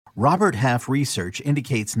Robert Half research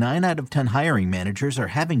indicates 9 out of 10 hiring managers are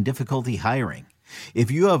having difficulty hiring.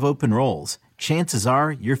 If you have open roles, chances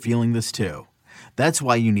are you're feeling this too. That's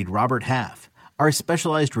why you need Robert Half. Our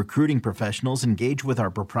specialized recruiting professionals engage with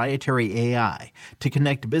our proprietary AI to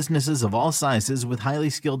connect businesses of all sizes with highly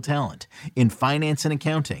skilled talent in finance and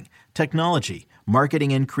accounting, technology,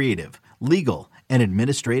 marketing and creative, legal, and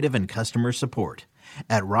administrative and customer support.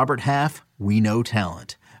 At Robert Half, we know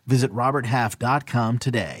talent. Visit roberthalf.com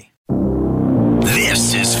today.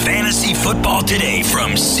 This is Fantasy Football Today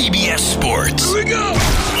from CBS Sports. Here we go!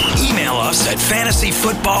 Email us at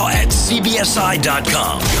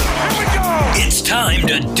fantasyfootball@cbsi.com. Here we go! It's time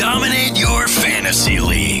to dominate your fantasy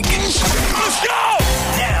league. Let's go!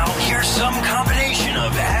 Now, here's some combination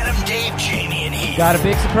of Adam, Dave, Jamie, and Heath. Got a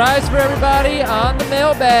big surprise for everybody on the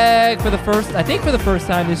mailbag for the first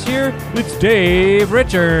time this year. It's Dave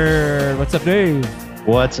Richard. What's up, Dave?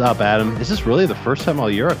 What's up, Adam? Is this really the first time all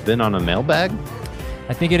year I've been on a mailbag?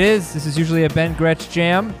 I think it is. This is usually a Ben Gretsch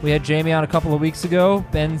jam. We had Jamie on a couple of weeks ago.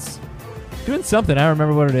 Ben's doing something. I don't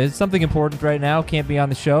remember what it is. Something important right now. Can't be on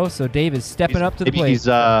the show. So Dave is stepping up to the plate.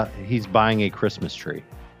 He's buying a Christmas tree.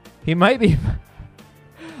 He might be.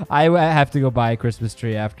 I have to go buy a Christmas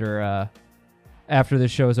tree after the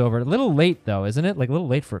show's over. A little late, though, isn't it? Like a little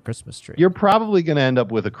late for a Christmas tree. You're probably going to end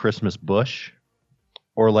up with a Christmas bush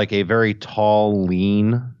or like a very tall,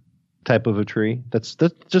 lean type of a tree. That's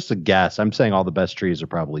just a guess. I'm saying all the best trees are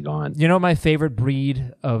probably gone. You know what my favorite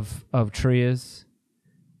breed of tree is?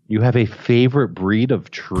 You have a favorite breed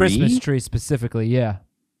of tree? Christmas tree specifically, yeah.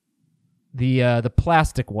 The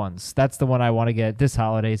plastic ones. That's the one I want to get this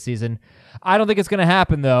holiday season. I don't think it's going to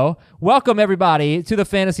happen, though. Welcome, everybody, to the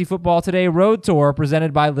Fantasy Football Today Road Tour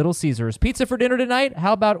presented by Little Caesars. Pizza for dinner tonight?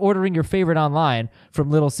 How about ordering your favorite online from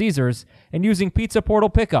Little Caesars and using Pizza Portal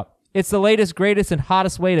Pickup? It's the latest, greatest, and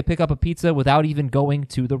hottest way to pick up a pizza without even going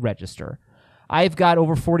to the register. I've got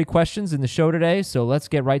over 40 questions in the show today, so let's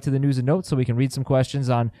get right to the news and notes so we can read some questions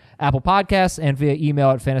on Apple Podcasts and via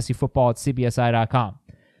email at fantasyfootball@cbsi.com.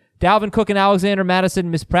 Dalvin Cook and Alexander Mattison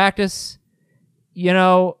mispractice. You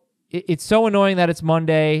know, it's so annoying that it's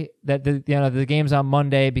Monday, that the game's on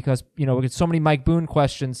Monday because, we get so many Mike Boone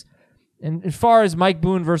questions. And as far as Mike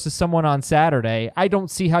Boone versus someone on Saturday, I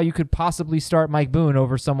don't see how you could possibly start Mike Boone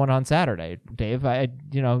over someone on Saturday, Dave. We're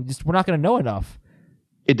not going to know enough.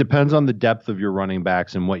 It depends on the depth of your running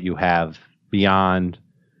backs and what you have beyond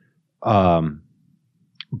Boone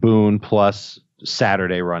plus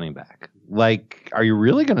Saturday running back. Like, are you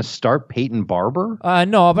really going to start Peyton Barber?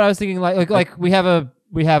 No, but I was thinking like we have a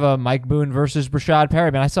Mike Boone versus Brashad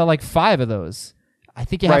Perryman. I saw like 5 of those. I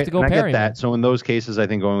think you have to go Perryman. I get that. So in those cases, I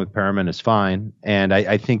think going with Perryman is fine. And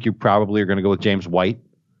I think you probably are going to go with James White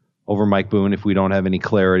over Mike Boone if we don't have any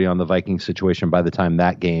clarity on the Vikings situation by the time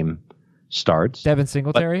that game starts. Devin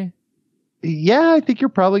Singletary? Yeah, I think you're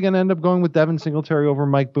probably going to end up going with Devin Singletary over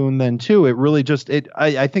Mike Boone then too. It really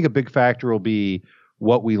I think a big factor will be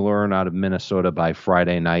what we learn out of Minnesota by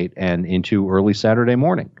Friday night and into early Saturday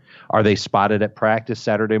morning. Are they spotted at practice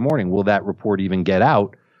Saturday morning? Will that report even get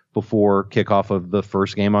out before kickoff of the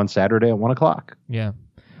first game on Saturday at 1 o'clock? Yeah.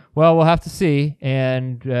 Well, we'll have to see.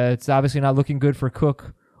 And it's obviously not looking good for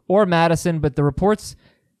Cook or Madison, but the reports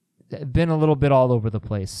have been a little bit all over the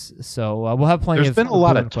place. So we'll have plenty There's been a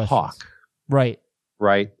lot of talk. Right.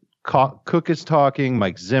 Cook is talking.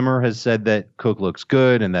 Mike Zimmer has said that Cook looks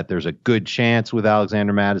good and that there's a good chance with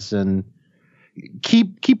Alexander Mattison.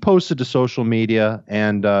 Keep posted to social media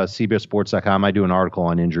and CBSSports.com. I do an article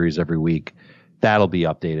on injuries every week. That'll be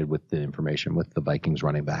updated with the information with the Vikings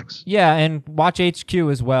running backs. Yeah, and watch HQ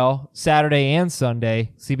as well, Saturday and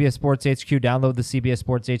Sunday. CBS Sports HQ. Download the CBS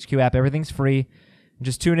Sports HQ app. Everything's free.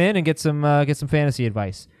 Just tune in and get some fantasy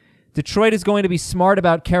advice. Detroit is going to be smart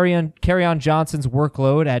about Kerryon Johnson's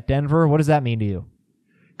workload at Denver. What does that mean to you?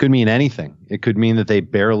 Could mean anything. It could mean that they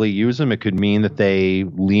barely use him. It could mean that they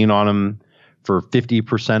lean on him for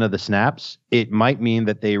 50% of the snaps. It might mean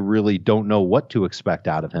that they really don't know what to expect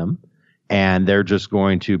out of him, and they're just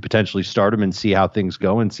going to potentially start him and see how things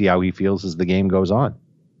go and see how he feels as the game goes on.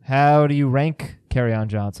 How do you rank Kerryon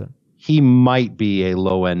Johnson? He might be a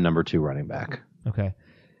low-end number 2 running back. Okay.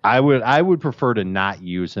 I would prefer to not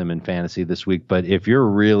use him in fantasy this week, but if you're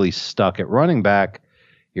really stuck at running back,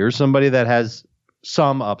 here's somebody that has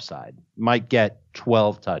some upside, might get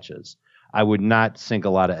 12 touches. I would not sink a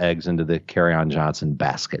lot of eggs into the Kerryon Johnson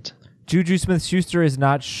basket. Juju Smith-Schuster is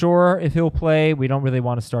not sure if he'll play. We don't really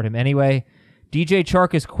want to start him anyway. DJ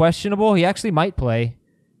Chark is questionable. He actually might play.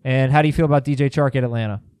 And how do you feel about DJ Chark at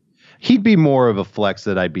Atlanta? He'd be more of a flex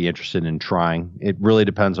that I'd be interested in trying. It really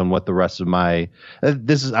depends on what the rest of my I'm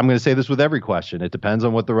going to say this with every question. It depends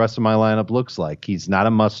on what the rest of my lineup looks like. He's not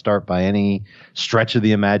a must start by any stretch of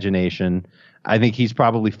the imagination. I think he's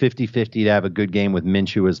probably 50-50 to have a good game with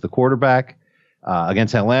Minshew as the quarterback.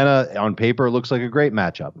 Against Atlanta, on paper, it looks like a great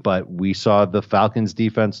matchup, but we saw the Falcons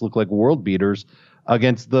defense look like world beaters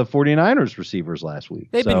against the 49ers receivers last week.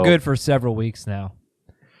 They've been good for several weeks now.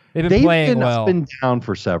 They've been playing well. They've been down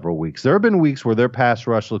for several weeks. There have been weeks where their pass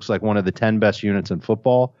rush looks like one of the 10 best units in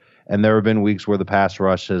football, and there have been weeks where the pass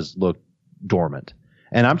rush has looked dormant.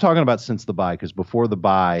 And I'm talking about since the bye, because before the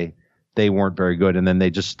bye, they weren't very good. And then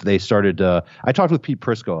they started to – I talked with Pete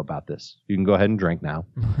Prisco about this. You can go ahead and drink now.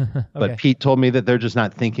 Okay. But Pete told me that they're just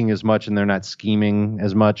not thinking as much and they're not scheming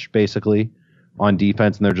as much, basically, on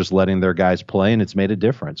defense, and they're just letting their guys play, and it's made a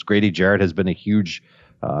difference. Grady Jarrett has been a huge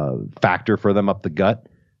factor for them up the gut.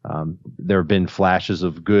 There have been flashes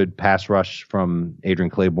of good pass rush from Adrian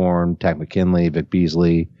Claiborne, Takk McKinley, Vic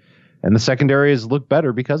Beasley, and the secondary has looked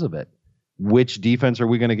better because of it. Which defense are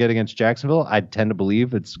we going to get against Jacksonville? I tend to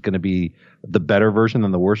believe it's going to be the better version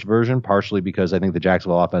than the worst version, partially because I think the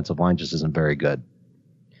Jacksonville offensive line just isn't very good.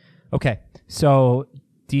 Okay, so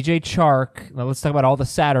DJ Chark, now let's talk about all the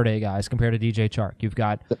Saturday guys compared to DJ Chark. You've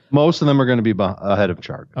got... Most of them are going to be ahead of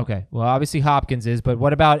Chark. Okay, well, obviously Hopkins is, but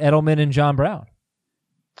what about Edelman and John Brown?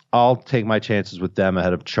 I'll take my chances with them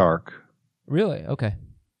ahead of Chark. Really? Okay.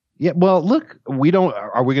 Yeah, well, look, are we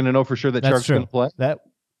going to know for sure that Chark's going to play?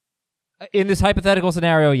 In this hypothetical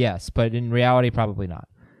scenario, yes, but in reality, probably not.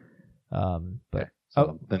 Then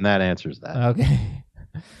that answers that. Okay.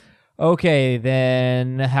 Okay,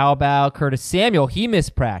 then how about Curtis Samuel? He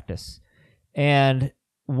missed practice. And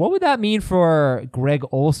what would that mean for Greg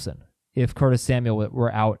Olsen if Curtis Samuel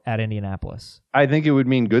were out at Indianapolis? I think it would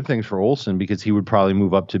mean good things for Olsen because he would probably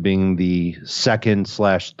move up to being the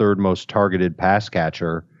second/third most targeted pass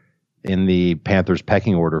catcher in the Panthers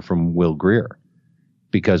pecking order from Will Grier.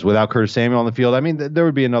 Because without Curtis Samuel on the field, I mean, there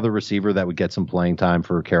would be another receiver that would get some playing time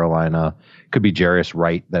for Carolina. Could be Jarius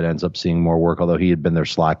Wright that ends up seeing more work, although he had been their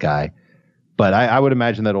slot guy. But I would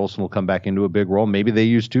imagine that Olsen will come back into a big role. Maybe they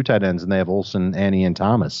use two tight ends and they have Olsen, Annie, and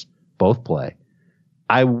Thomas both play.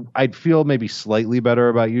 I'd feel maybe slightly better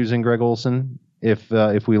about using Greg Olsen if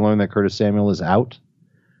we learn that Curtis Samuel is out.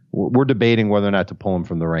 We're debating whether or not to pull him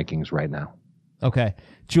from the rankings right now. Okay.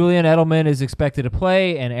 Julian Edelman is expected to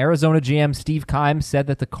play, and Arizona GM Steve Keim said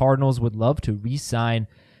that the Cardinals would love to re-sign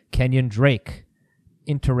Kenyon Drake.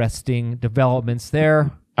 Interesting developments there.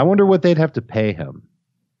 I wonder what they'd have to pay him.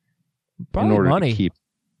 Probably in order money. To keep...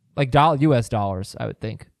 Like U.S. dollars, I would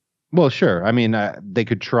think. Well, sure. I mean, they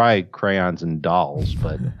could try crayons and dolls,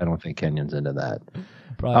 but I don't think Kenyon's into that.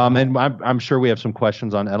 And I'm sure we have some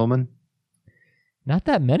questions on Edelman. Not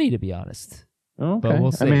that many, to be honest. Okay. But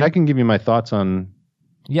we'll see. I mean, I can give you my thoughts on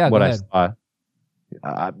what I saw.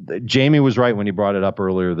 Jamie was right when he brought it up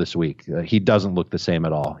earlier this week. He doesn't look the same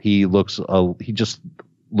at all. He just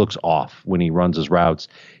looks off when he runs his routes.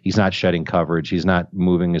 He's not shedding coverage. He's not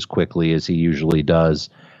moving as quickly as he usually does.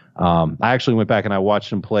 I actually went back and I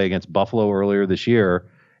watched him play against Buffalo earlier this year,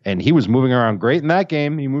 and he was moving around great in that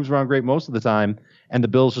game. He moves around great most of the time, and the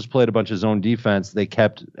Bills just played a bunch of zone defense. They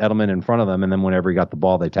kept Edelman in front of them, and then whenever he got the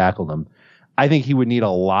ball, they tackled him. I think he would need a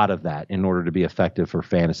lot of that in order to be effective for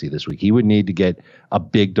fantasy this week. He would need to get a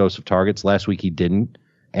big dose of targets. Last week he didn't,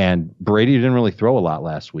 and Brady didn't really throw a lot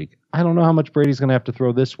last week. I don't know how much Brady's going to have to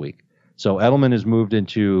throw this week. So Edelman has moved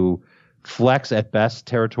into flex at best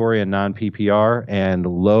territory in non-PPR and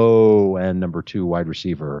low end number 2 wide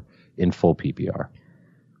receiver in full PPR.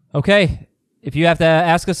 Okay. If you have to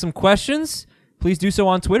ask us some questions, please do so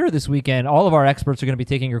on Twitter this weekend. All of our experts are going to be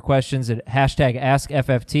taking your questions at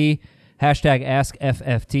 #AskFFT.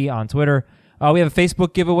 #AskFFT on Twitter. We have a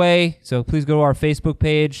Facebook giveaway, so please go to our Facebook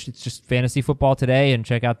page. It's just Fantasy Football Today, and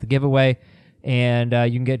check out the giveaway. And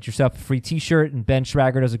you can get yourself a free T-shirt, and Ben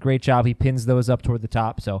Schrager does a great job. He pins those up toward the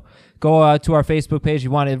top. So go to our Facebook page.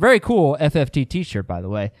 You want a very cool FFT T-shirt, by the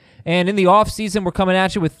way. And in the off-season, we're coming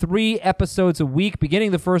at you with 3 episodes a week,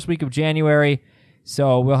 beginning the first week of January.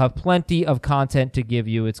 So we'll have plenty of content to give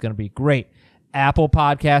you. It's going to be great. Apple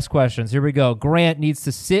Podcast questions. Here we go. Grant needs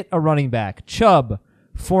to sit a running back. Chubb,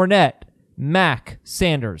 Fournette, Mack,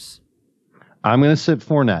 Sanders. I'm going to sit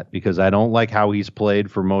Fournette because I don't like how he's played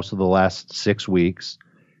for most of the last 6 weeks.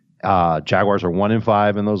 Jaguars are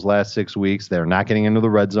 1-5 in those last 6 weeks. They're not getting into the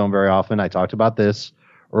red zone very often. I talked about this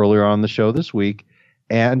earlier on the show this week,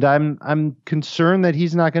 and I'm concerned that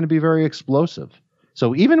he's not going to be very explosive.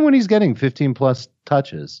 So even when he's getting 15-plus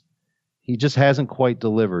touches, he just hasn't quite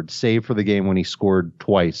delivered, save for the game when he scored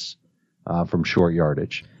twice from short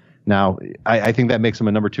yardage. Now, I think that makes him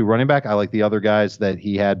a number 2 running back. I like the other guys that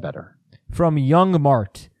he had better. From Young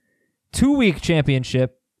Mart, 2-week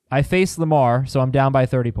championship. I face Lamar, so I'm down by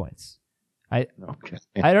 30 points. I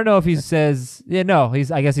don't know if he says,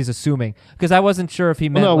 I guess he's assuming, because I wasn't sure if he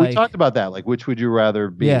meant. Well, no, we talked about that. Like, which would you rather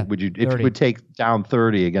be? Yeah, would you, 30. if you would take down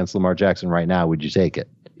 30 against Lamar Jackson right now, would you take it?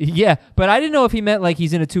 Yeah, but I didn't know if he meant like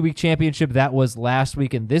he's in a 2-week championship that was last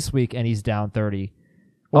week and this week, and he's down 30.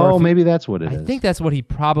 Maybe that's what it is. I think that's what he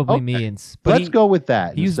probably means. But let's go with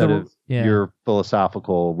that instead of yeah. your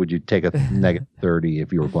philosophical. Would you take a negative 30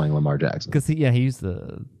 if you were playing Lamar Jackson? Because he used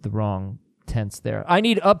the wrong tense there. I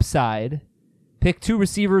need upside. Pick 2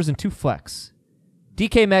 receivers and 2 flex.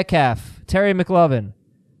 DK Metcalf, Terry McLovin,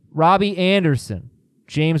 Robbie Anderson,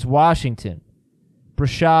 James Washington,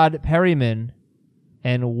 Brashad Perryman,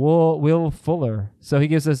 and Will Fuller. So he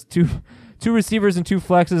gives us two receivers and 2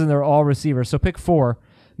 flexes, and they're all receivers. So pick 4.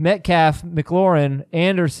 Metcalf, McLaurin,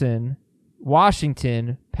 Anderson,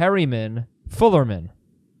 Washington, Perryman, Fullerman.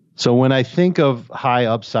 So when I think of high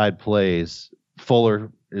upside plays,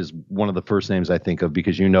 Fuller is one of the first names I think of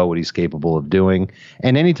because you know what he's capable of doing.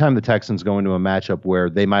 And anytime the Texans go into a matchup where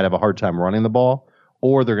they might have a hard time running the ball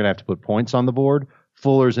or they're going to have to put points on the board,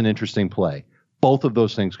 Fuller's an interesting play. Both of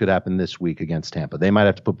those things could happen this week against Tampa. They might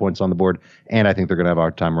have to put points on the board, and I think they're going to have a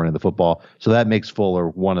hard time running the football. So that makes Fuller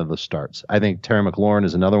one of the starts. I think Terry McLaurin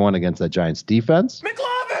is another one against that Giants defense.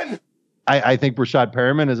 McLovin! I think Brashad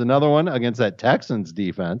Perriman is another one against that Texans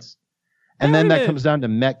defense. And then that comes down to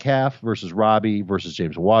Metcalf versus Robbie versus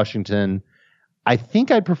James Washington. I think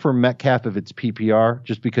I'd prefer Metcalf if it's PPR,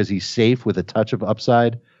 just because he's safe with a touch of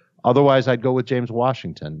upside. Otherwise, I'd go with James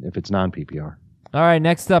Washington if it's non-PPR. All right,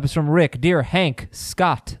 next up is from Rick. Dear Hank,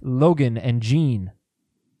 Scott, Logan, and Gene.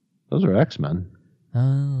 Those are X-Men.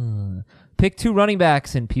 Pick 2 running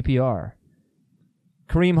backs in PPR.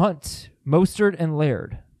 Kareem Hunt, Mostert, and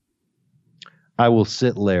Laird. I will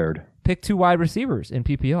sit Laird. Pick 2 wide receivers in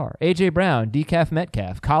PPR. A.J. Brown, DK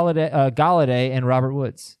Metcalf, Galladay, and Robert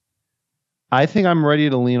Woods. I think I'm ready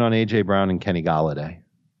to lean on A.J. Brown and Kenny Galladay.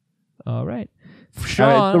 All right.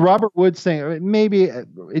 Sean, the Robert Woods thing, maybe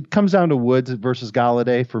it comes down to Woods versus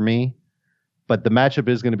Galladay for me, but the matchup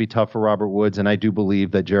is going to be tough for Robert Woods, and I do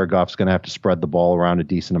believe that Jared Goff's going to have to spread the ball around a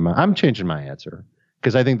decent amount. I'm changing my answer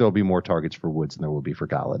because I think there'll be more targets for Woods than there will be for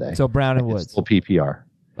Galladay. So Brown and Woods. Still PPR.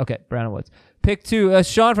 Okay, Brown and Woods. Pick 2,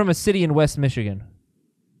 Sean from a city in West Michigan.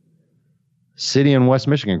 City in West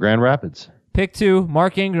Michigan, Grand Rapids. Pick 2,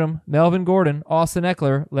 Mark Ingram, Melvin Gordon, Austin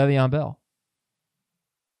Eckler, Le'Veon Bell.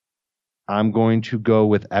 I'm going to go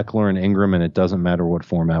with Eckler and Ingram, and it doesn't matter what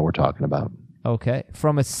format we're talking about. Okay.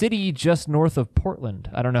 From a city just north of Portland.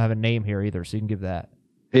 I don't know, have a name here either, so you can give that.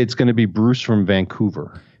 It's going to be Bruce from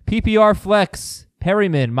Vancouver. PPR flex,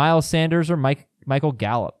 Perryman, Miles Sanders, or Michael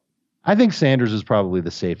Gallup. I think Sanders is probably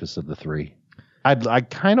the safest of the 3. I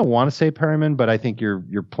kind of want to say Perryman, but I think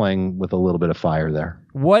you're playing with a little bit of fire there.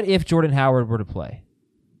 What if Jordan Howard were to play?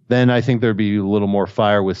 Then I think there'd be a little more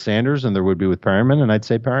fire with Sanders than there would be with Perryman, and I'd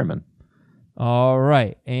say Perryman. All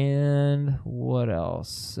right. And what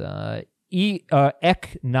else?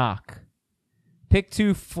 Eggnog. Pick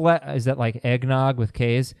 2 flex. Is that like eggnog with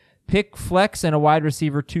K's? Pick flex and a wide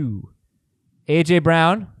receiver 2. A.J.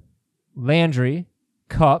 Brown, Landry,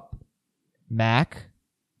 Kupp, Mack,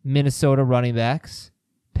 Minnesota running backs,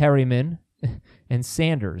 Perryman, and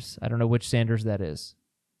Sanders. I don't know which Sanders that is.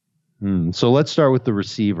 So let's start with the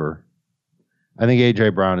receiver. I think A.J.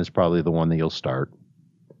 Brown is probably the one that you'll start.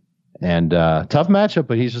 And tough matchup,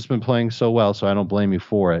 but he's just been playing so well, so I don't blame you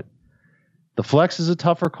for it. The flex is a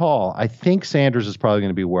tougher call. I think Sanders is probably going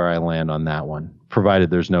to be where I land on that one, provided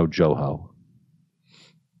there's no Joho.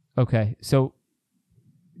 Okay, so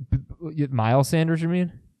Miles Sanders, you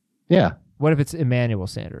mean? Yeah. What if it's Emmanuel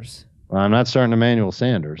Sanders? Well, I'm not starting Emmanuel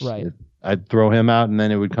Sanders. Right. I'd throw him out, and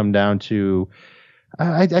then it would come down to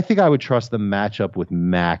I think I would trust the matchup with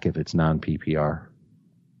Mac if it's non-PPR.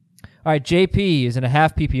 All right, JP is in a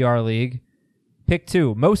half PPR league. Pick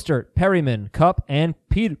 2, Mostert, Perryman, Kupp, and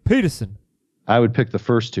Peterson. I would pick the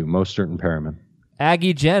first 2, Mostert and Perryman.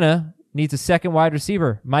 Aggie Jenna needs a second wide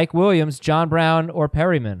receiver. Mike Williams, John Brown, or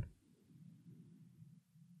Perryman.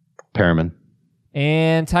 Perryman.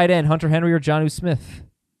 And tight end, Hunter Henry or Jonnu Smith.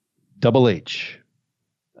 Double H.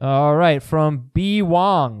 All right, from B.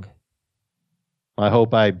 Wong. I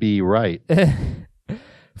hope I be right.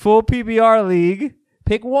 Full PPR league.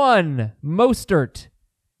 Pick 1, Mostert,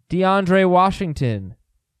 DeAndre Washington,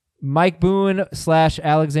 Mike Boone /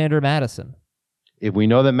 Alexander Madison. If we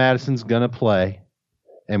know that Madison's going to play,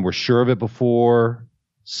 and we're sure of it before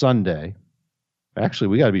Sunday, actually,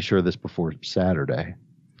 we got to be sure of this before Saturday,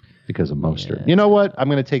 because of Mostert. Yeah. You know what? I'm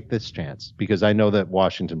going to take this chance because I know that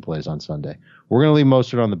Washington plays on Sunday. We're going to leave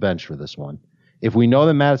Mostert on the bench for this one. If we know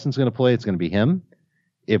that Madison's going to play, it's going to be him.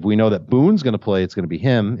 If we know that Boone's going to play, it's going to be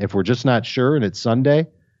him. If we're just not sure and it's Sunday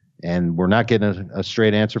and we're not getting a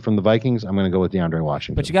straight answer from the Vikings, I'm going to go with DeAndre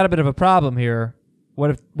Washington. But you got a bit of a problem here.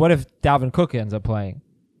 What if Dalvin Cook ends up playing?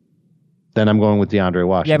 Then I'm going with DeAndre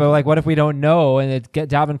Washington. Yeah, but like, what if we don't know and it get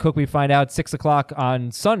Dalvin Cook? We find out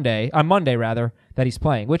 6:00 on Monday rather, that he's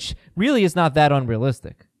playing, which really is not that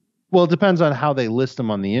unrealistic. Well, it depends on how they list him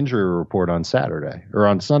on the injury report on Saturday or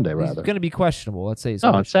on Sunday rather. He's going to be questionable. Let's say he's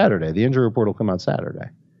on Saturday. The injury report will come out Saturday.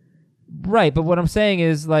 Right, but what I'm saying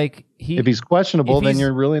is like if he's questionable, then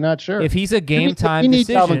you're really not sure. If he's a game time decision,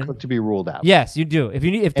 decision, you need Dalvin Cook to be ruled out. Yes, you do. If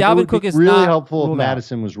Dalvin Cook is really not helpful if ruled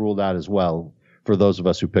Madison was ruled out as well for those of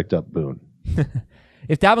us who picked up Boone.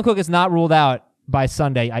 If Dalvin Cook is not ruled out by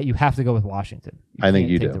Sunday, you have to go with Washington. I think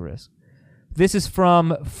you take do. The risk. This is from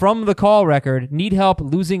the call record. Need help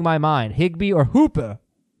losing my mind. Higbee or Hooper?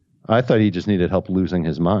 I thought he just needed help losing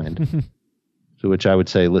his mind. To which I would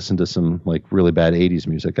say listen to some like really bad 80s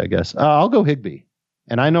music, I guess. I'll go Higbee.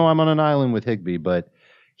 And I know I'm on an island with Higbee, but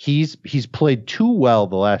he's played too well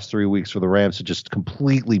the last 3 weeks for the Rams to just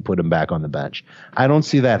completely put him back on the bench. I don't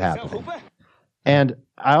see that happening. And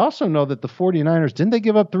I also know that the 49ers, didn't they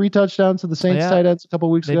give up 3 touchdowns to the Saints tight ends a couple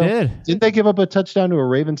weeks ago? They did. Didn't they give up a touchdown to a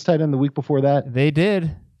Ravens tight end the week before that? They did.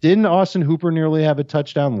 Didn't Austin Hooper nearly have a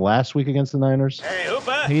touchdown last week against the Niners? Hey,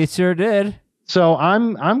 Hooper. He sure did. So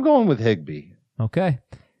I'm going with Higbee. Okay.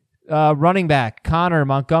 Running back, Connor,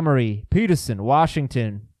 Montgomery, Peterson,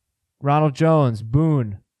 Washington, Ronald Jones,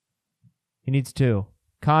 Boone. He needs 2.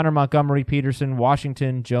 Connor, Montgomery, Peterson,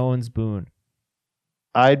 Washington, Jones, Boone.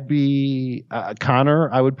 I'd be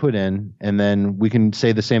Connor, I would put in, and then we can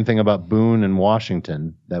say the same thing about Boone and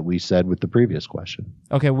Washington that we said with the previous question.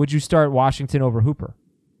 Okay, would you start Washington over Hooper?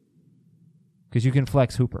 Because you can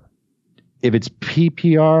flex Hooper. If it's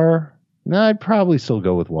PPR, I'd probably still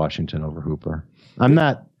go with Washington over Hooper. I'm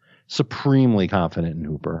not supremely confident in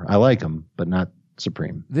Hooper. I like him, but not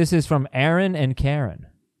supreme. This is from Aaron and Karen.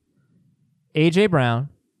 A.J. Brown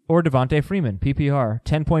or Devontae Freeman, PPR,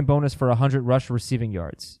 10-point bonus for 100 rush receiving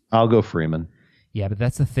yards. I'll go Freeman. Yeah, but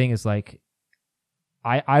that's the thing is like,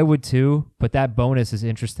 I would too, but that bonus is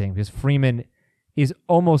interesting because Freeman is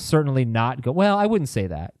almost certainly not go. Well, I wouldn't say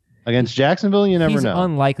that. Against Jacksonville, you never He's know.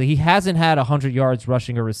 Unlikely. He hasn't had 100 yards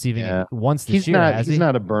rushing or receiving once this year, has he? He's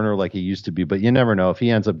not a burner like he used to be, but you never know. If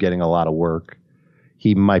he ends up getting a lot of work,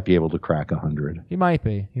 he might be able to crack 100. He might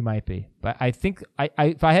be. But I think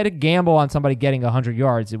if I had to gamble on somebody getting 100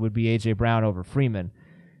 yards, it would be A.J. Brown over Freeman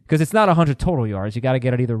because it's not 100 total yards. You got to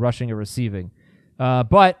get it either rushing or receiving.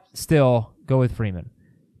 But still, go with Freeman.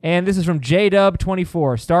 And this is from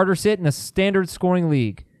JDub24. Starter sit in a standard scoring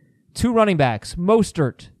league. 2 running backs,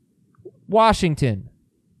 Mostert, Washington,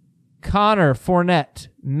 Connor, Fournette,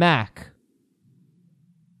 Mack.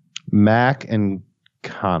 Mack and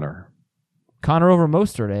Connor. Connor over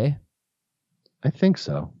Mostert, eh? I think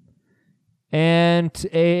so. And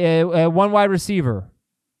a 1 wide receiver.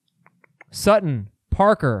 Sutton,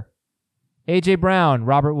 Parker, A.J. Brown,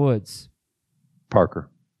 Robert Woods. Parker.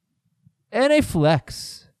 And a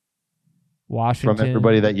flex. Washington. From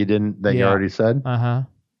everybody that you already said? Uh-huh.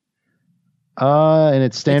 And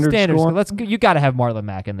it's standard score? You got to have Marlon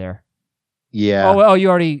Mack in there. Yeah. Oh, you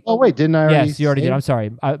already... Oh, wait, didn't I already Yes, you already say? did. I'm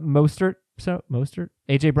sorry. Mostert?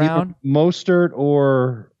 A.J. Brown? Either Mostert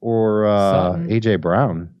or A.J.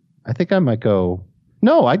 Brown. I think I might go...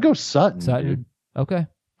 No, I'd go Sutton. Dude. Okay.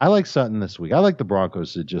 I like Sutton this week. I like the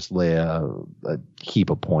Broncos to just lay a heap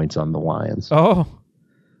of points on the Lions. Oh,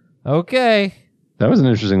 okay. That was an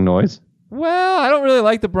interesting noise. Well, I don't really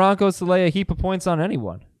like the Broncos to lay a heap of points on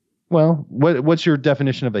anyone. Well, what's your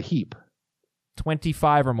definition of a heap?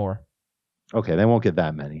 25 or more. Okay, they won't get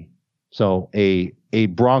that many. So a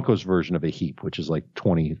Broncos version of a heap, which is like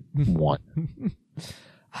 21.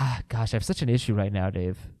 Gosh, I have such an issue right now,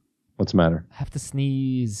 Dave. What's the matter? I have to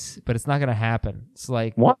sneeze, but it's not going to happen. It's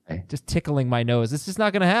like why? Just tickling my nose. It's just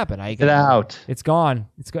not going to happen. Get out. It's gone.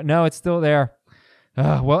 No, it's still there.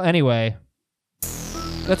 Well, anyway,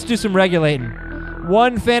 let's do some regulating.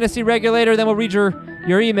 1 fantasy regulator, then we'll read your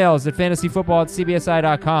emails at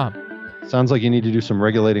fantasyfootball@cbsi.com. Sounds like you need to do some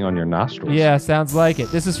regulating on your nostrils. Yeah, sounds like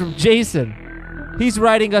it. This is from Jason. He's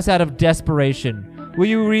writing us out of desperation. Will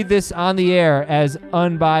you read this on the air as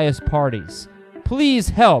unbiased parties? Please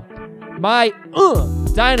help. My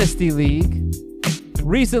Dynasty League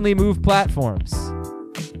recently moved platforms.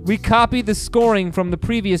 We copied the scoring from the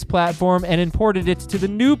previous platform and imported it to the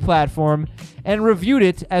new platform and reviewed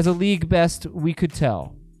it as a league best we could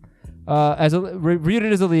tell. Reviewed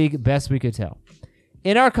it as a league best we could tell.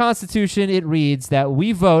 In our Constitution, it reads that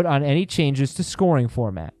we vote on any changes to scoring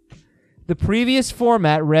format. The previous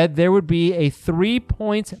format read there would be a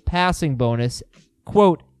 3-point passing bonus,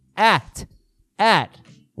 quote, at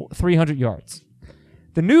 300 yards.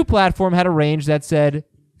 The new platform had a range that said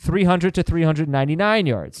 300 to 399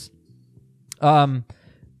 yards.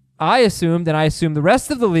 I assumed, and I assume the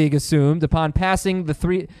rest of the league assumed, upon passing the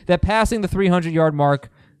 300-yard mark,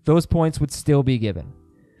 those points would still be given.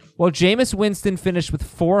 Well, Jameis Winston finished with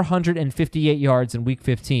 458 yards in Week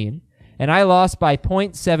 15, and I lost by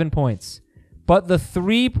 0.7 points. But the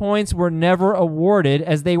 3 points were never awarded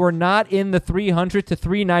as they were not in the 300 to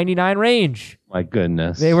 399 range. My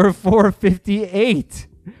goodness. They were 458.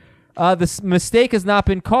 The mistake has not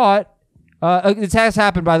been caught. It has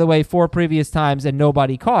happened, by the way, 4 previous times, and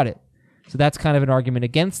nobody caught it. So that's kind of an argument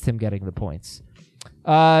against him getting the points.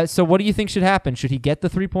 So what do you think should happen? Should he get the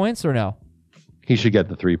 3 points or no? He should get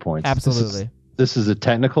the 3 points. Absolutely. This is a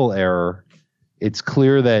technical error. It's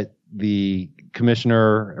clear that the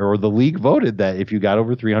commissioner or the league voted that if you got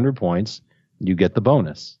over 300 points, you get the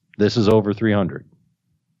bonus. This is over 300.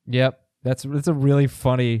 Yep. That's a really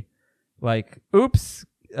funny, oops,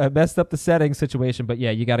 I messed up the settings situation, but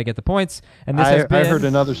yeah, you got to get the points. And this has been I heard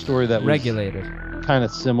another story that regulated. was kind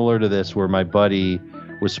of similar to this, where my buddy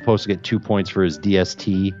was supposed to get 2 points for his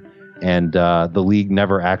DST, and the league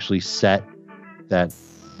never actually set that.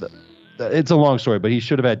 It's a long story, but he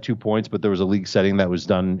should have had 2 points, but there was a league setting that was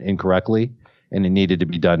done incorrectly, and it needed to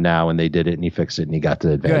be done now, and they did it, and he fixed it, and he got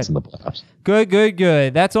to advance in the playoffs.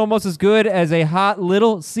 Good. That's almost as good as a hot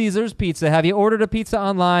Little Caesars pizza. Have you ordered a pizza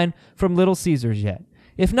online from Little Caesars yet?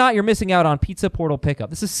 If not, you're missing out on Pizza Portal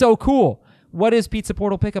Pickup. This is so cool. What is Pizza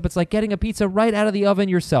Portal Pickup? It's like getting a pizza right out of the oven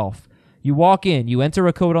yourself. You walk in, you enter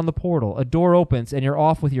a code on the portal, a door opens, and you're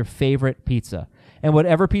off with your favorite pizza. And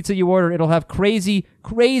whatever pizza you order, it'll have crazy,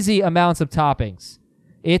 crazy amounts of toppings.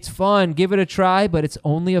 It's fun. Give it a try, but it's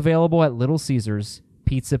only available at Little Caesars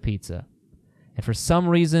Pizza. And for some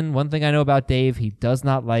reason, one thing I know about Dave, he does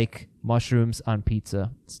not like mushrooms on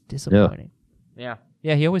pizza. It's disappointing. Yeah,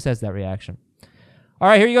 he always has that reaction. All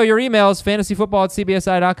right, here you go. Your emails,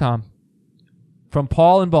 fantasyfootball@cbsi.com. From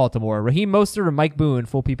Paul in Baltimore. Raheem Mostert or Mike Boone,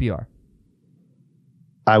 full PPR?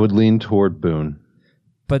 I would lean toward Boone.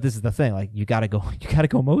 But this is the thing. You got to go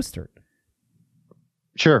Mostert.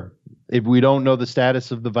 Sure. If we don't know the status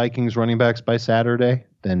of the Vikings running backs by Saturday,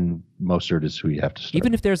 then Mostert is who you have to start.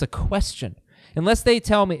 Even if there's a question. Unless they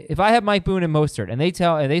tell me, if I have Mike Boone and Mostert, and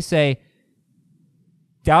they say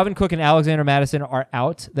Dalvin Cook and Alexander Mattison are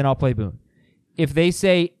out, then I'll play Boone. If they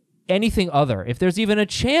say anything other, if there's even a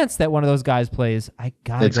chance that one of those guys plays,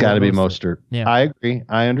 it's got to be Mostert. Yeah. I agree.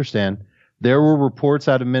 I understand. There were reports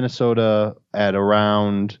out of Minnesota at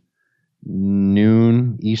around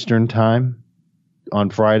noon Eastern time on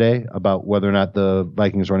Friday about whether or not the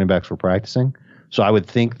Vikings running backs were practicing. So I would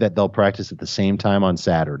think that they'll practice at the same time on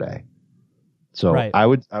Saturday. So right. I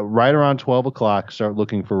would right around 12 o'clock start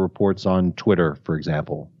looking for reports on Twitter, for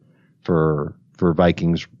example, for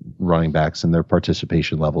Vikings running backs and their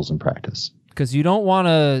participation levels in practice. Because you don't want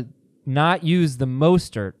to not use the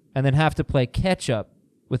Mostert and then have to play catch up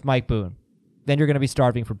with Mike Boone. Then you're going to be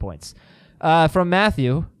starving for points. From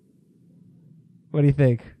Matthew, what do you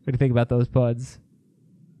think? What do you think about those puns?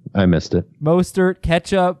 I missed it. Mostert,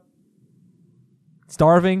 ketchup,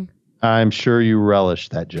 starving. I'm sure you relish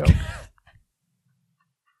that joke.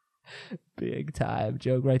 Big time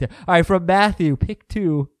joke right there. All right, from Matthew, pick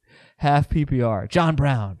 2, half PPR. John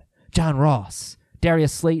Brown, John Ross,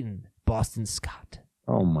 Darius Slayton, Boston Scott.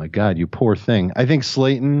 Oh, my God, you poor thing. I think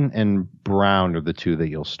Slayton and Brown are the 2 that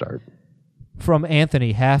you'll start. From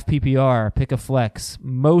Anthony, half PPR, pick a flex.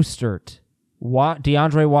 Mostert,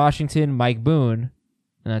 DeAndre Washington, Mike Boone.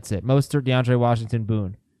 And that's it. Mostert, DeAndre Washington,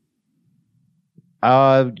 Boone.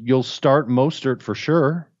 You'll start Mostert for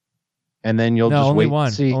sure. And then you'll just only wait one.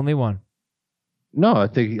 and see. Only one. No, I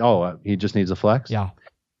think, he just needs a flex? Yeah.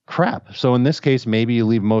 Crap. So in this case, maybe you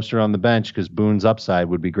leave Mostert on the bench because Boone's upside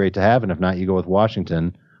would be great to have. And if not, you go with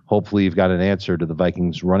Washington. Hopefully you've got an answer to the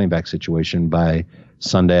Vikings running back situation by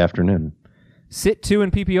Sunday afternoon. Sit 2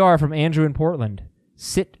 in PPR from Andrew in Portland.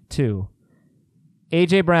 Sit 2.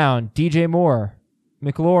 A.J. Brown, DJ Moore,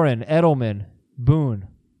 McLaurin, Edelman, Boone.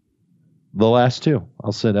 The last 2.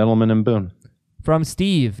 I'll sit Edelman and Boone. From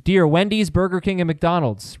Steve, dear Wendy's, Burger King, and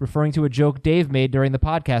McDonald's, referring to a joke Dave made during the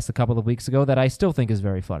podcast a couple of weeks ago that I still think is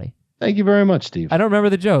very funny. Thank you very much, Steve. I don't remember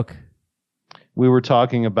the joke. We were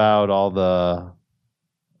talking about all the...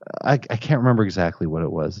 I can't remember exactly what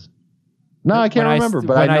it was. No, I can't remember,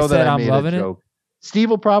 but I know that I made a joke. Steve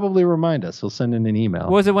will probably remind us. He'll send in an email.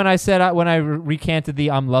 Was it when I said when I recanted the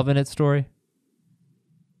 "I'm loving it" story?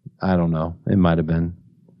 I don't know. It might have been.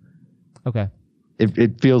 Okay.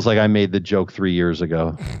 It feels like I made the joke 3 years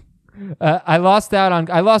ago. I lost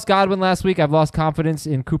Godwin last week. I've lost confidence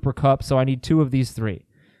in Cooper Kupp, so I need 2 of these 3.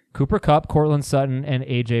 Cooper Kupp, Cortland Sutton, and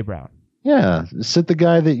A.J. Brown. Yeah, sit the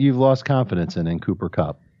guy that you've lost confidence in Cooper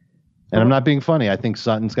Kupp. And I'm not being funny. I think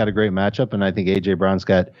Sutton's got a great matchup, and I think A.J. Brown's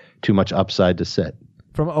got too much upside to sit.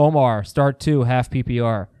 From Omar, start 2, half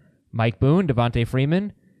PPR. Mike Boone, Devontae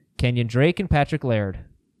Freeman, Kenyon Drake, and Patrick Laird.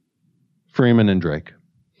 Freeman and Drake.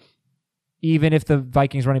 Even if the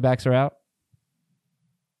Vikings running backs are out?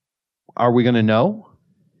 Are we going to know?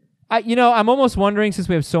 I'm almost wondering, since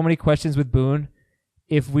we have so many questions with Boone,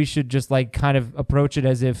 if we should just kind of approach it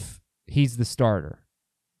as if he's the starter.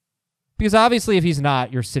 Because obviously if he's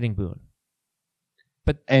not, you're sitting Boone.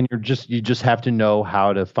 And you just have to know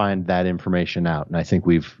how to find that information out. And I think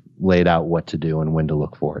we've laid out what to do and when to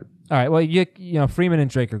look for it. All right. Well, Freeman and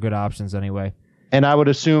Drake are good options anyway. And I would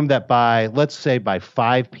assume that let's say by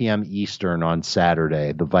 5 p.m. Eastern on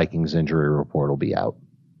Saturday, the Vikings injury report will be out.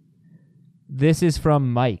 This is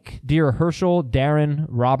from Mike. Dear Herschel, Darren,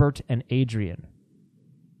 Robert, and Adrian.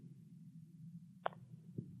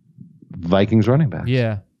 Vikings running backs.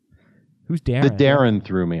 Yeah. Who's Darren? The Darren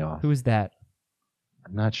threw me off. Who is that?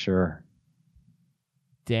 I'm not sure.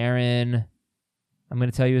 Darren. I'm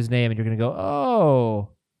going to tell you his name, and you're going to go, oh.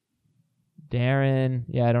 Darren.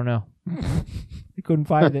 Yeah, I don't know. I couldn't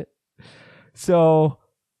find it. So,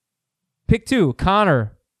 pick 2.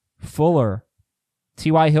 Connor, Fuller,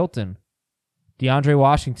 T.Y. Hilton, DeAndre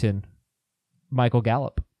Washington, Michael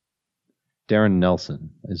Gallup. Darren Nelson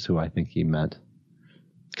is who I think he meant,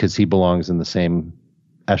 because he belongs in the same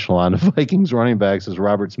echelon of Vikings running backs as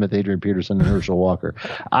Robert Smith, Adrian Peterson, and Herschel Walker.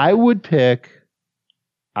 I would pick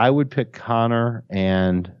Connor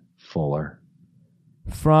and Fuller.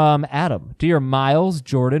 From Adam. Dear Miles,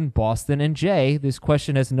 Jordan, Boston, and Jay, this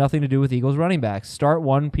question has nothing to do with Eagles running backs. Start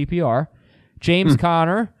 1 PPR. James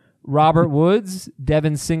Conner, Robert Woods,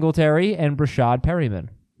 Devin Singletary, and Brashad Perryman.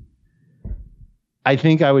 I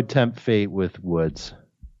think I would tempt fate with Woods.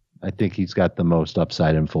 I think he's got the most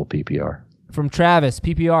upside in full PPR. From Travis,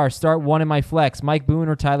 PPR, start 1 in my flex. Mike Boone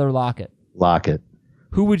or Tyler Lockett? Lockett.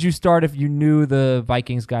 Who would you start if you knew the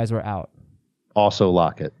Vikings guys were out? Also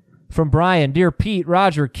Lockett. From Brian, dear Pete,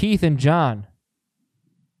 Roger, Keith, and John.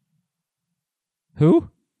 Who?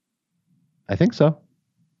 I think so.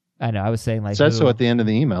 I know. I was saying It says who. so at the end of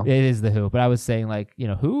the email. It is the who, but I was saying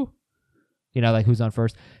who? Who's on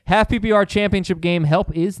first. Half PPR championship game.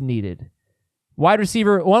 Help is needed. One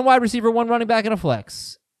wide receiver, 1 running back, and a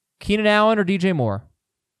flex. Keenan Allen or DJ Moore?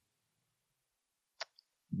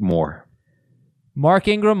 Moore. Mark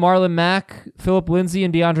Ingram, Marlon Mack, Phillip Lindsay,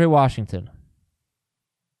 and DeAndre Washington.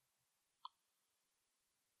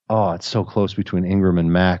 Oh, it's so close between Ingram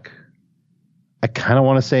and Mack. I kind of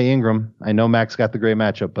want to say Ingram. I know Mack's got the great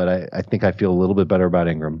matchup, but I think I feel a little bit better about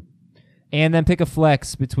Ingram. And then pick a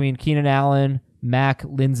flex between Keenan Allen, Mack,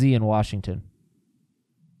 Lindsay, and Washington.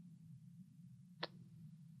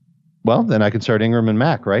 Well, then I can start Ingram and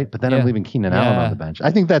Mack, right? But then I'm leaving Keenan Allen on the bench.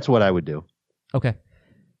 I think that's what I would do. Okay.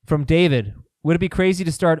 From David, would it be crazy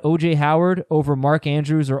to start O.J. Howard over Mark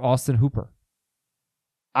Andrews or Austin Hooper?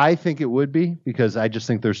 I think it would be, because I just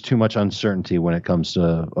think there's too much uncertainty when it comes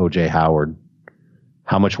to O.J. Howard.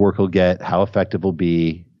 How much work he'll get, how effective he'll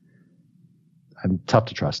be. I'm tough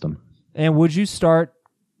to trust him. And would you start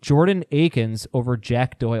Jordan Akins over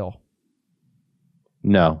Jack Doyle?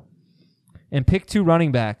 No. And pick 2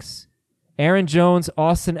 running backs. Aaron Jones,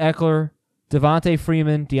 Austin Eckler, Devontae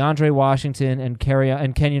Freeman, DeAndre Washington, and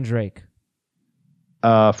Kenyon Drake.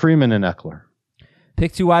 Freeman and Eckler.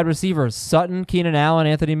 Pick 2 wide receivers. Sutton, Keenan Allen,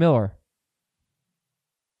 Anthony Miller.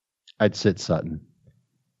 I'd sit Sutton.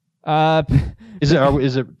 Is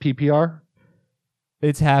it PPR?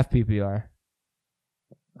 It's half PPR.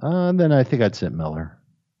 Then I think I'd sit Miller.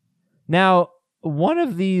 Now, one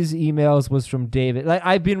of these emails was from David.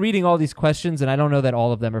 I've been reading all these questions, and I don't know that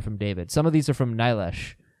all of them are from David. Some of these are from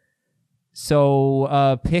Nilesh.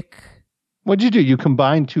 So pick... What'd you do? You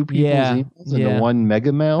combined 2 people's emails into one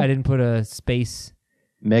mega mail? I didn't put a space.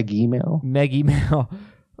 Meg email?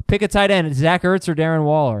 Pick a tight end. Zach Ertz or Darren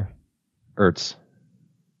Waller? Ertz.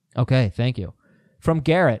 Okay, thank you. From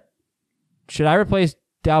Garrett, should I replace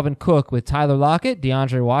Dalvin Cook with Tyler Lockett,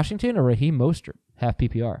 DeAndre Washington, or Raheem Mostert? Half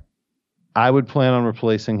PPR. I would plan on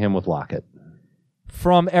replacing him with Lockett.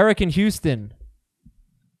 From Eric in Houston.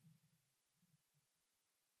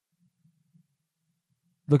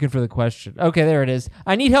 Looking for the question. Okay, there it is.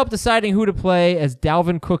 I need help deciding who to play as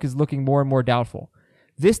Dalvin Cook is looking more and more doubtful.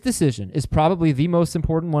 This decision is probably the most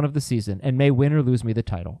important one of the season and may win or lose me the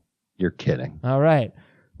title. You're kidding. All right.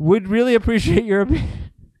 Would really appreciate your opinion.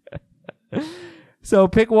 So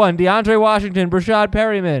pick one. DeAndre Washington, Brashad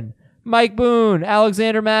Perryman, Mike Boone,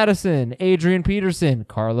 Alexander Madison, Adrian Peterson,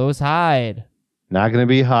 Carlos Hyde. Not going to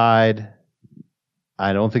be Hyde.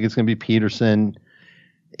 I don't think it's going to be Peterson.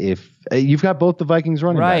 If you've got both the Vikings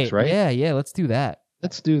running backs, right? Yeah, let's do that.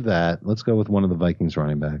 Let's do that. Let's go with one of the Vikings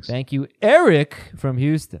running backs. Thank you, Eric from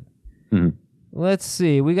Houston. Mm-hmm. Let's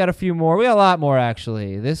see. We got a few more. We got a lot more,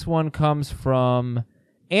 actually. This one comes from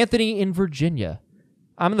Anthony in Virginia.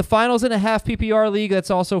 I'm in the finals in a half PPR league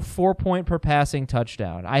that's also 4-point per passing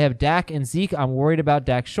touchdown. I have Dak and Zeke. I'm worried about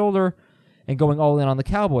Dak's shoulder and going all in on the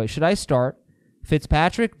Cowboys. Should I start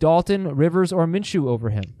Fitzpatrick, Dalton, Rivers, or Minshew over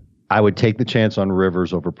him? I would take the chance on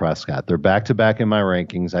Rivers over Prescott. They're back-to-back in my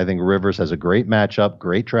rankings. I think Rivers has a great matchup,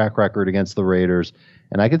 great track record against the Raiders,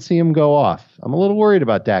 and I could see him go off. I'm a little worried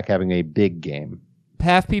about Dak having a big game.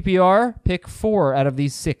 Half PPR, pick 4 out of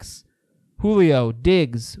these 6. Julio,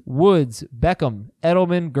 Diggs, Woods, Beckham,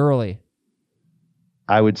 Edelman, Gurley.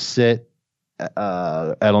 I would sit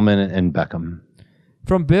Edelman and Beckham.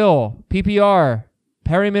 From Bill, PPR,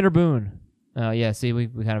 Perryman or Boone? Oh, yeah, see, we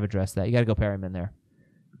kind of addressed that. You got to go Perryman there,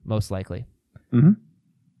 most likely. Mm-hmm.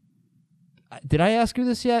 Did I ask you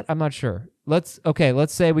this yet? I'm not sure. Let's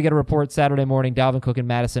say we get a report Saturday morning, Dalvin Cook and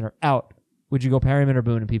Madison are out. Would you go Perryman or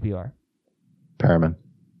Boone in PPR? Perryman.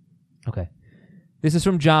 Okay. This is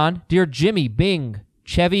from John. Dear Jimmy, Bing,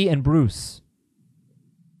 Chevy, and Bruce.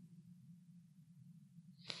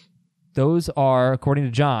 Those are, according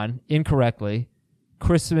to John, incorrectly,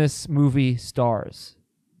 Christmas movie stars.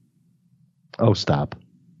 Oh, stop.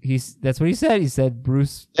 That's what he said. He said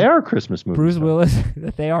Bruce. They are Christmas movies. Bruce Willis.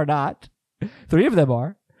 That they are not. 3 of them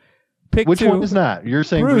are. Pick Which 2. one is not? You're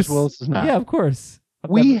saying Bruce Willis is not? Yeah, of course.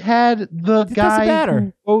 We had the guy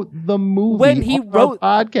who wrote the movie when he wrote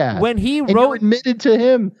our podcast. When he and wrote, you admitted to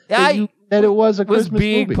him that it was a Christmas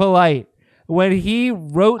movie. Was being polite. When he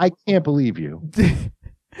wrote, I can't believe you.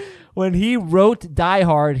 When he wrote Die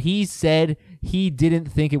Hard, he said he didn't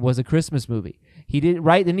think it was a Christmas movie. He didn't,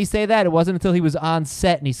 right? Didn't he say that? It wasn't until he was on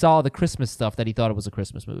set and he saw the Christmas stuff that he thought it was a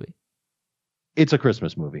Christmas movie. It's a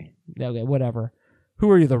Christmas movie. Okay, whatever. Who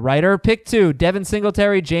are you, the writer? Pick 2: Devin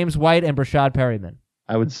Singletary, James White, and Brashad Perryman.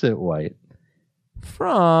 I would sit White.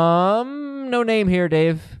 From no name here,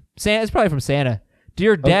 Dave. It's probably from Santa.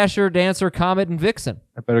 Dear Dasher, Dancer, Comet, and Vixen.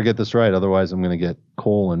 I better get this right, otherwise I'm going to get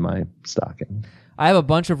coal in my stocking. I have a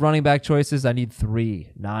bunch of running back choices. I need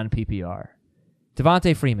 3 non-PPR.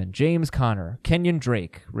 Devontae Freeman, James Conner, Kenyon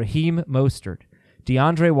Drake, Raheem Mostert,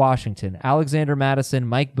 DeAndre Washington, Alexander Madison,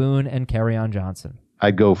 Mike Boone, and Kerryon Johnson.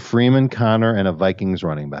 I'd go Freeman, Conner, and a Vikings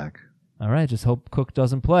running back. All right, just hope Cook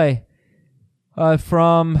doesn't play.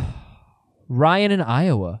 From Ryan in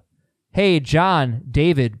Iowa. Hey, John,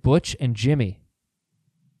 David, Butch, and Jimmy.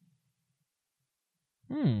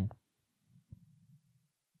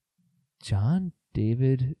 John,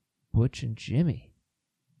 David, Butch, and Jimmy.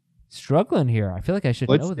 Struggling here. I feel like I should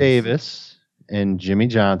know this. Butch Davis and Jimmy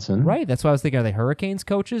Johnson. Right, that's why I was thinking, are they Hurricanes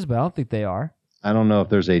coaches? But I don't think they are. I don't know if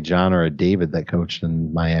there's a John or a David that coached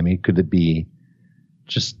in Miami. Could it be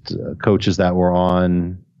just coaches that were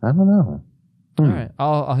on? I don't know. All right,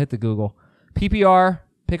 I'll hit the Google. PPR,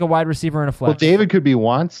 pick a wide receiver and a flex. Well, David could be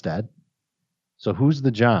Wanstead. So who's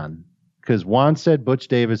the John? Because Wanstead, Butch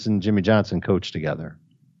Davis, and Jimmy Johnson coached together.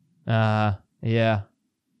 Yeah.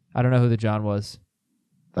 I don't know who the John was.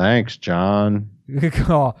 Thanks, John. Good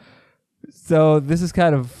call. So this is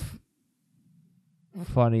kind of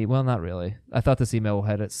funny. Well, not really. I thought this email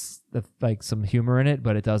had like some humor in it,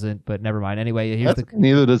 but it doesn't. But never mind. Anyway,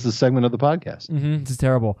 neither does the segment of the podcast. This is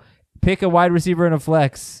terrible. Pick a wide receiver and a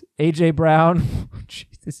flex. A.J. Brown.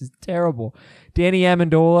 Jeez, this is terrible. Danny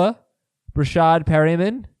Amendola, Brashad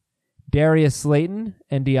Perryman, Darius Slayton,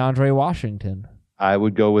 and DeAndre Washington. I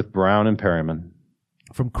would go with Brown and Perryman.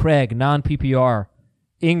 From Craig, non-PPR.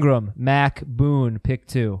 Ingram, Mack, Boone, pick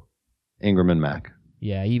 2. Ingram and Mack.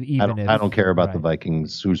 Yeah, I don't care about the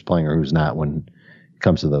Vikings, who's playing or who's not when it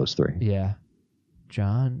comes to those 3. Yeah.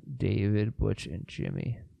 John, David, Butch, and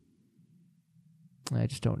Jimmy. I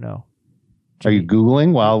just don't know. Are you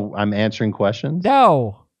Googling while I'm answering questions?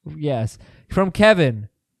 No. Yes. From Kevin,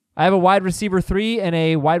 I have a wide receiver 3 and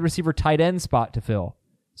a wide receiver tight end spot to fill.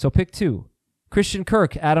 So pick 2. Christian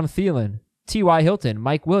Kirk, Adam Thielen, T.Y. Hilton,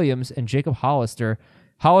 Mike Williams, and Jacob Hollister.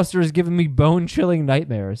 Hollister is giving me bone-chilling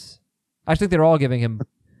nightmares. I think they're all giving him...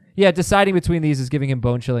 Yeah, deciding between these is giving him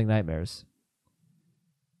bone-chilling nightmares.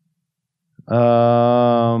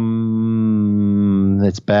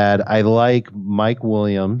 It's bad. I like Mike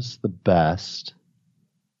Williams the best.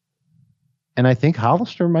 And I think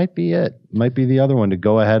Hollister might be it. Might be the other one to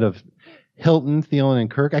go ahead of Hilton, Thielen,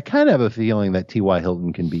 and Kirk. I kind of have a feeling that T.Y.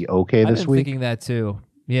 Hilton can be okay this week. I'm thinking that too.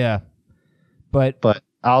 Yeah. But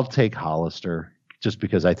I'll take Hollister just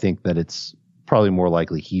because I think that it's probably more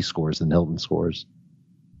likely he scores than Hilton scores.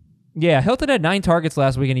 yeah, Hilton had 9 targets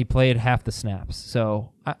last week and he played half the snaps.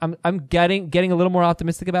 So I'm getting a little more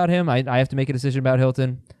optimistic about him. I have to make a decision about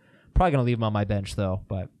Hilton. Probably gonna leave him on my bench though.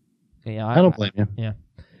 But yeah, I don't blame you. Yeah.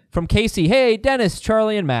 From Casey, hey Dennis,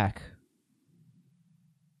 Charlie, and Mac.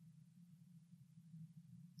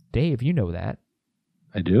 Dave, you know that.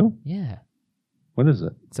 I do? Yeah. What is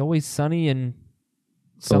it? It's always sunny in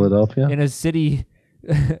Philadelphia? in a city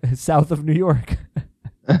south of New York.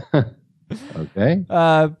 Okay.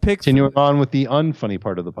 Continuing on with the unfunny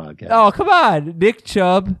part of the podcast. Oh, come on. Nick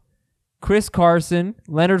Chubb, Chris Carson,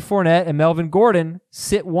 Leonard Fournette, and Melvin Gordon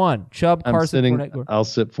sit 1. Chubb, Carson, Fournette, Gordon. I'll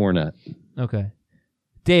sit Fournette. Okay.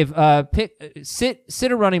 Dave,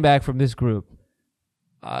 sit a running back from this group.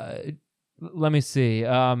 Let me see.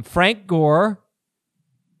 Frank Gore,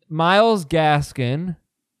 Myles Gaskin,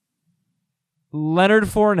 Leonard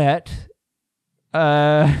Fournette.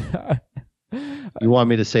 You want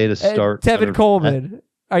me to say to start? Tevin Coleman.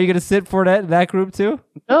 Are you going to sit Fournette in that group too?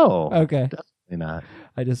 No. Okay. Definitely not.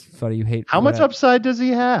 I just thought you hate How Fournette. much upside does he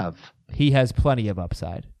have? He has plenty of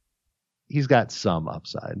upside. He's got some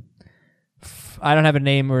upside. I don't have a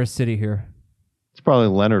name or a city here. It's probably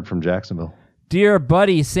Leonard from Jacksonville. Dear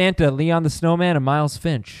Buddy, Santa, Leon the Snowman, and Miles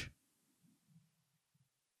Finch.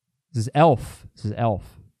 This is Elf.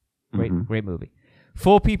 Great movie.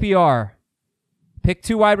 Full PPR. Pick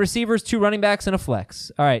 2 wide receivers, 2 running backs, and a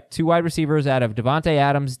flex. All right, 2 wide receivers out of Devontae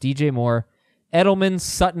Adams, DJ Moore, Edelman,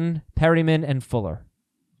 Sutton, Perryman, and Fuller.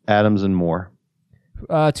 Adams and Moore.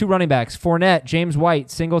 2 running backs, Fournette, James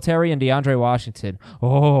White, Singletary, and DeAndre Washington.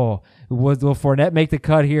 Oh, will Fournette make the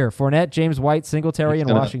cut here? Fournette, James White, Singletary,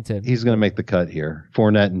 and Washington. He's going to make the cut here.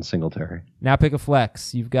 Fournette and Singletary. Now pick a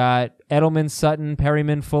flex. You've got Edelman, Sutton,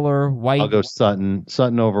 Perryman, Fuller, White. I'll go Sutton.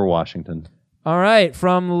 Sutton over Washington. All right,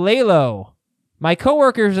 from Lalo. My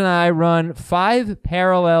coworkers and I run 5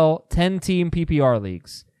 parallel 10-team PPR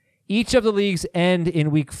leagues. Each of the leagues end in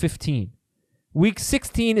week 15. Week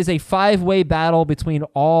 16 is a 5-way battle between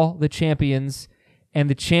all the champions, and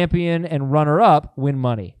the champion and runner-up win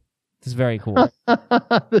money. This is very cool.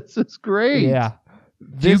 This is great. Yeah.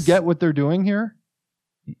 Do you get what they're doing here?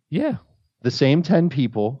 Yeah. The same 10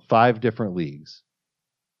 people, 5 different leagues.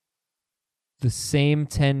 The same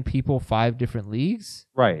 10 people, 5 different leagues?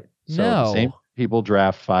 Right. So No. the same people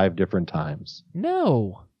draft 5 different times.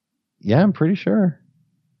 No. Yeah, I'm pretty sure.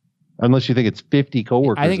 Unless you think it's 50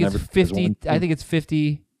 coworkers. I think it's 50. I think it's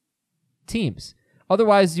 50 teams.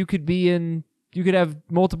 Otherwise, you could have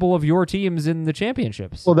multiple of your teams in the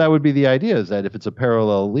championships. Well, that would be the idea, is that if it's a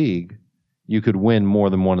parallel league, you could win more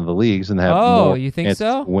than one of the leagues and have more you think chances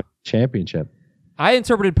so? to win the championship. I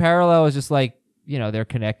interpreted parallel as just like, they're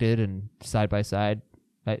connected and side by side,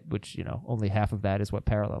 which, only half of that is what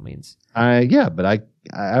parallel means. Yeah, but I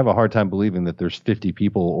have a hard time believing that there's 50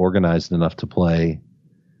 people organized enough to play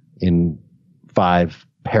in 5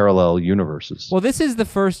 parallel universes. Well, this is the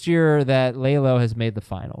first year that Lalo has made the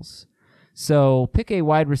finals. So pick a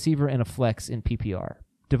wide receiver and a flex in PPR.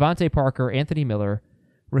 Devontae Parker, Anthony Miller,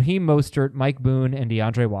 Raheem Mostert, Mike Boone, and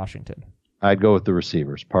DeAndre Washington. I'd go with the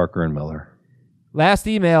receivers, Parker and Miller. Last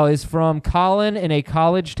email is from Colin in a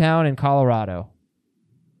college town in Colorado.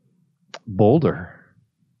 Boulder.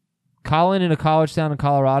 Colin in a college town in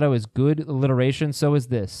Colorado is good alliteration. So is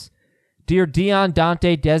this. Dear Dion,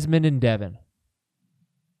 Dante, Desmond, and Devin.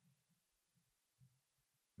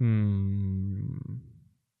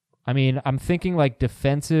 I mean, I'm thinking like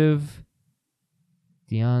defensive.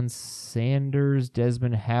 Deion Sanders,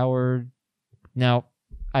 Desmond Howard. Now,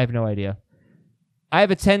 I have no idea. I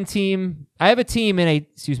have a team in a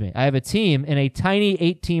tiny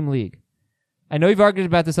 8-team league. I know you've argued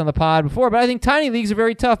about this on the pod before, but I think tiny leagues are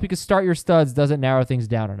very tough because start your studs doesn't narrow things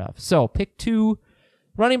down enough. So pick 2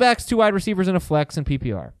 running backs, 2 wide receivers, and a flex in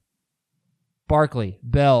PPR. Barkley,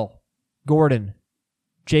 Bell, Gordon,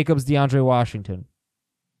 Jacobs, DeAndre Washington.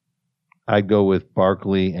 I'd go with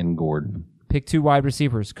Barkley and Gordon. Pick 2 wide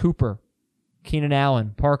receivers, Cooper, Keenan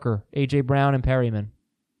Allen, Parker, A.J. Brown, and Perryman.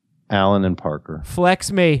 Allen and Parker.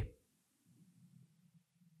 Flex me.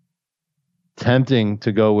 Tempting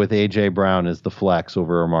to go with A.J. Brown as the flex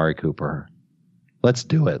over Amari Cooper. Let's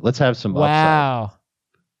do it. Let's have some upside.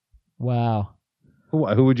 Wow.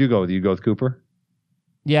 Who would you go with? You go with Cooper?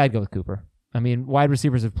 Yeah, I'd go with Cooper. I mean, wide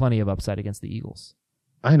receivers have plenty of upside against the Eagles.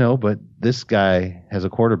 I know, but this guy has a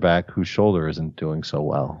quarterback whose shoulder isn't doing so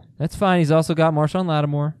well. That's fine. He's also got Marshawn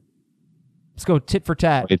Lattimore. Let's go tit for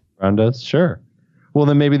tat. Brown does? Sure. Well,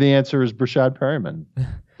 then maybe the answer is Brashad Perryman.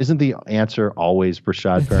 Isn't the answer always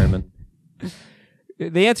Brashad Perryman?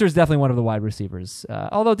 The answer is definitely one of the wide receivers.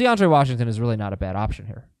 Although DeAndre Washington is really not a bad option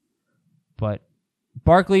here. But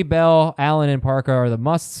Barkley, Bell, Allen, and Parker are the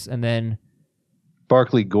musts, and then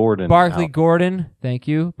Gordon. Gordon, thank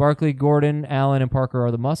you. Barkley, Gordon, Allen, and Parker are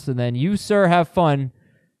the musts, and then you, sir, have fun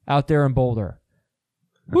out there in Boulder.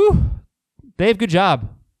 Whew. Dave, good job.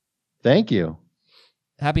 Thank you.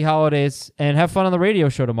 Happy holidays, and have fun on the radio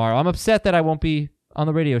show tomorrow. I'm upset that I won't be on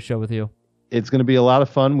the radio show with you. It's going to be a lot of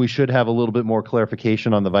fun. We should have a little bit more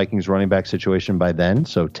clarification on the Vikings running back situation by then.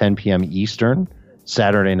 So 10 p.m. Eastern,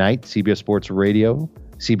 Saturday night, CBS Sports Radio,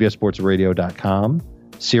 CBSSportsRadio.com,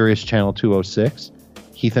 Sirius Channel 206.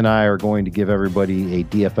 Heath and I are going to give everybody a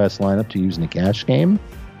DFS lineup to use in a cash game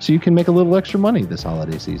so you can make a little extra money this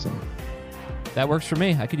holiday season. That works for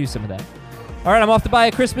me. I could use some of that. All right, I'm off to buy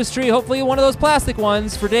a Christmas tree, hopefully one of those plastic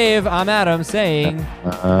ones. For Dave, I'm Adam saying,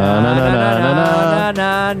 na na na na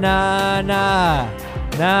na na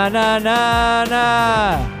na na na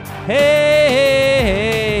na. Hey, hey,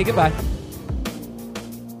 hey. Goodbye.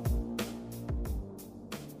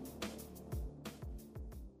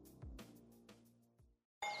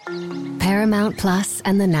 Paramount Plus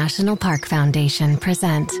and the National Park Foundation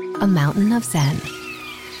present A Mountain of Zen.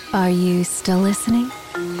 Are you still listening?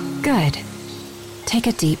 Good. Take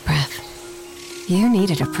a deep breath. You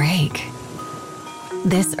needed a break.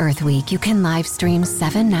 This Earth Week, you can live stream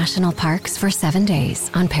 7 national parks for 7 days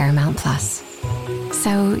on Paramount Plus.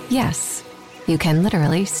 So, yes, you can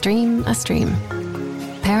literally stream a stream.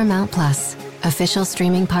 Paramount Plus, official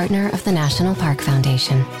streaming partner of the National Park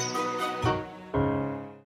Foundation.